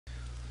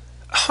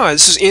Hi,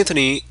 this is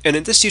Anthony, and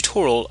in this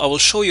tutorial I will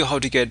show you how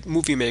to get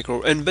Movie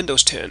Maker in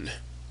Windows 10.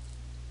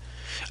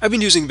 I've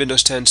been using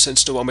Windows 10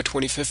 since November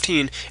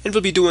 2015 and will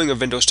be doing a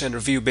Windows 10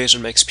 review based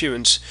on my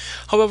experience.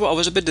 However, I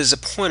was a bit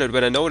disappointed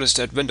when I noticed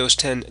that Windows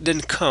 10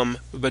 didn't come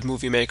with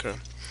Movie Maker.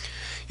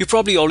 You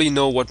probably already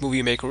know what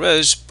Movie Maker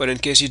is, but in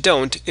case you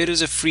don't, it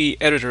is a free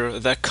editor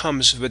that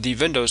comes with the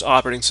Windows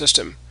operating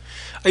system.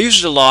 I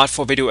use it a lot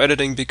for video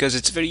editing because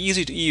it's very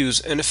easy to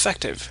use and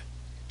effective.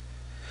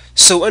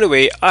 So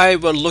anyway, I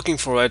went looking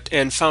for it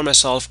and found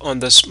myself on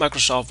this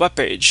Microsoft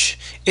webpage.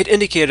 It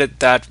indicated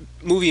that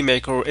Movie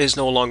Maker is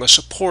no longer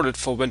supported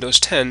for Windows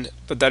 10,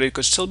 but that it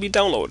could still be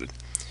downloaded.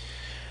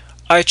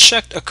 I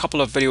checked a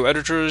couple of video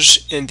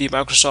editors in the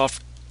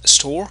Microsoft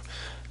Store.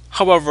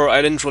 However,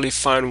 I didn't really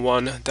find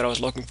one that I was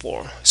looking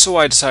for, so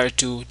I decided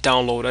to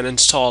download and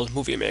install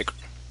Movie Maker.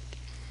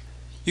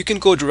 You can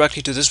go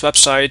directly to this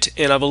website,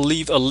 and I will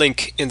leave a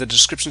link in the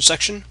description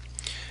section.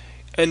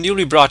 And you'll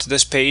be brought to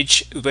this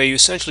page where you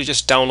essentially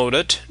just download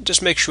it.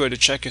 Just make sure to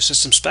check your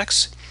system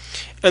specs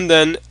and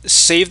then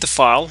save the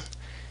file,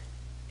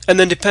 and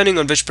then depending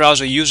on which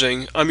browser you're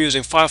using, I'm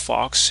using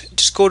Firefox,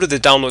 just go to the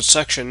download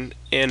section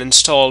and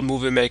install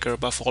Movie Maker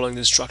by following the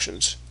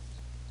instructions.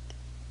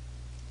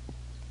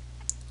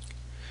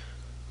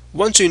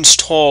 Once you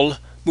install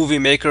Movie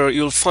Maker,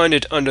 you'll find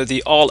it under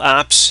the All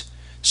Apps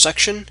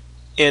section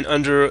and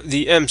under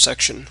the M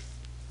section.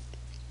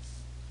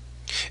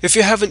 If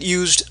you haven't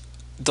used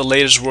the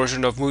latest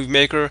version of Movie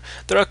Maker,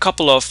 there are a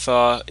couple of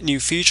new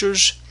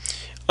features.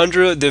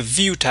 Under the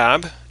View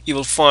tab, you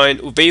will find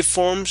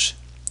waveforms.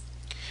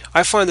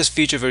 I find this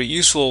feature very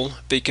useful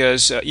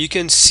because you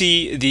can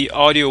see the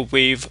audio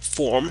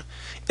waveform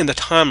in the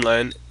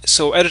timeline,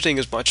 so editing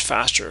is much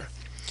faster.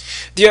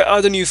 The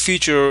other new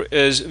feature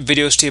is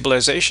Video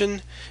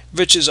Stabilization,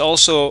 which is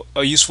also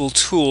a useful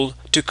tool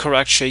to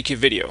correct shaky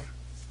video.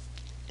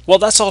 Well,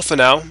 that's all for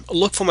now.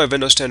 Look for my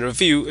Windows 10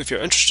 review if you're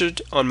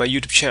interested on my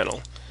YouTube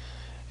channel.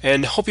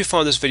 And hope you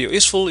found this video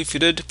useful. If you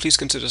did, please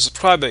consider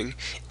subscribing.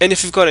 And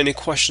if you've got any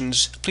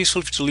questions, please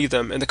feel free to leave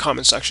them in the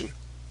comment section.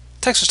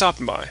 Thanks for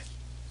stopping by.